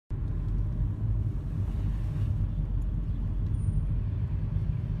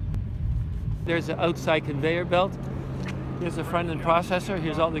There's the outside conveyor belt. Here's the front end processor.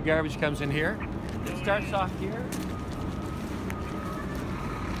 Here's all the garbage comes in here. It starts off here.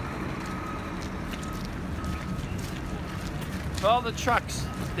 All the trucks,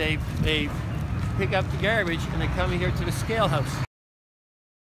 they pick up the garbage and they come in here to the scale house.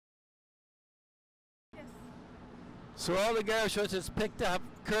 Yes. So all the garbage, once it's picked up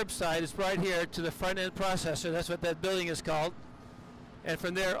curbside, is right here to the front end processor. That's what that building is called. And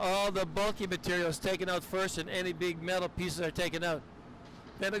from there, all the bulky material is taken out first, and any big metal pieces are taken out.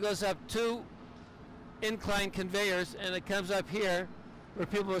 Then it goes up 2 incline conveyors, and it comes up here where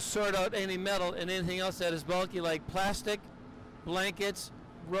people will sort out any metal and anything else that is bulky, like plastic, blankets,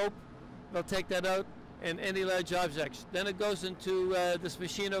 rope. They'll take that out, and any large objects. Then it goes into this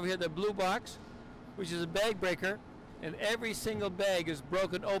machine over here, the blue box, which is a bag breaker, and every single bag is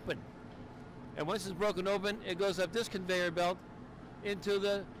broken open. And once it's broken open, it goes up this conveyor belt into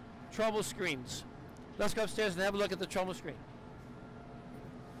the trommel screens. Let's go upstairs and have a look at the trommel screen.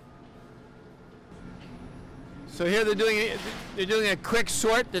 So here they're doing a quick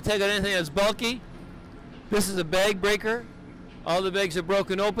sort to take out anything that's bulky. This is a bag breaker. All the bags are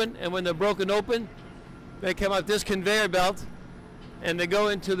broken open, and when they're broken open, they come up this conveyor belt and they go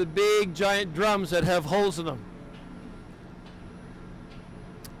into the big giant drums that have holes in them.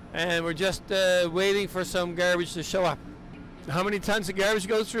 And we're just waiting for some garbage to show up. How many tons of garbage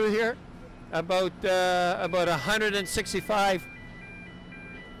goes through here? About 165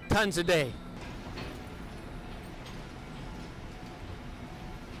 tons a day.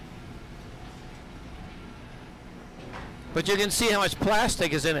 But you can see how much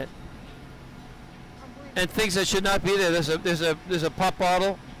plastic is in it, and things that should not be there. There's a pop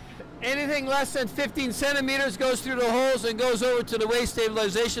bottle. Anything less than 15 centimeters goes through the holes and goes over to the waste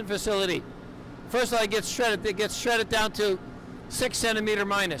stabilization facility. First of all, it gets shredded. It gets shredded down to 6 centimeter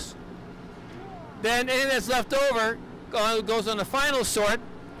minus. Then anything that's left over goes on the final sort,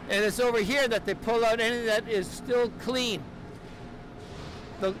 and it's over here that they pull out anything that is still clean.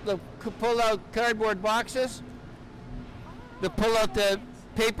 They'll pull out cardboard boxes. They'll pull out the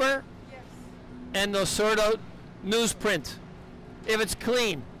paper, yes, and they'll sort out newsprint if it's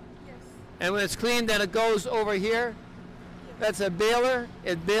clean. Yes. And when it's clean, then it goes over here. That's a baler.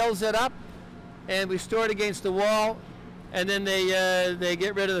 It bales it up, and we store it against the wall, and then they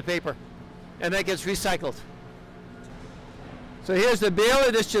get rid of the paper, and that gets recycled. So here's the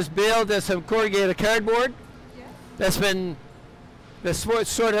baler. This just baled some corrugated cardboard. Yes. That's been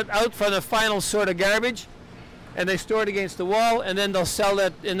sorted out from the final sort of garbage, and they store it against the wall, and then they'll sell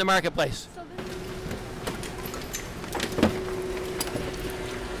it in the marketplace. So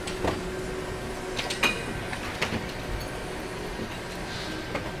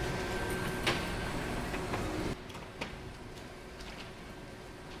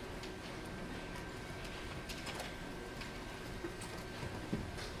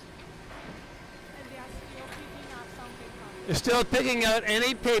they're still picking out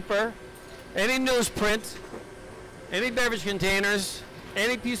any paper, any newsprint, any beverage containers,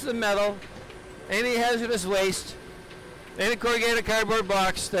 any piece of metal, any hazardous waste, any corrugated cardboard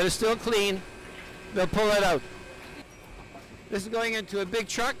box that is still clean, they'll pull it out. This is going into a big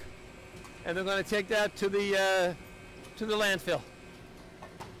truck, and they're going to take that to the landfill,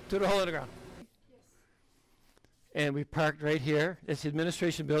 to the hole in the ground. And we parked right here. It's the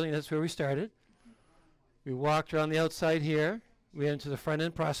administration building. That's where we started. We walked around the outside here. We went into the front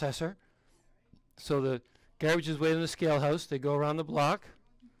end processor. So the garbage is weighed in the scale house. They go around the block.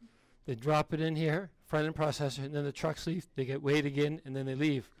 They drop it in here, front end processor, and then the trucks leave. They get weighed again, and then they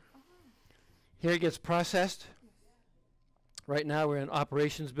leave. Here it gets processed. Right now we're in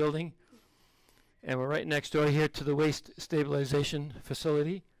operations building, and we're right next door here to the waste stabilization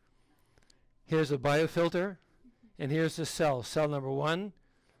facility. Here's a biofilter, and here's the cell. Cell number 1,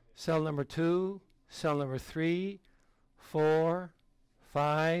 cell number 2, cell number 3, 4,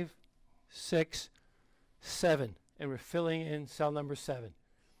 5, 6, 7, and we're filling in cell number 7.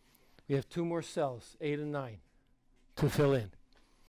 We have 2 more cells, 8 and 9, to fill in.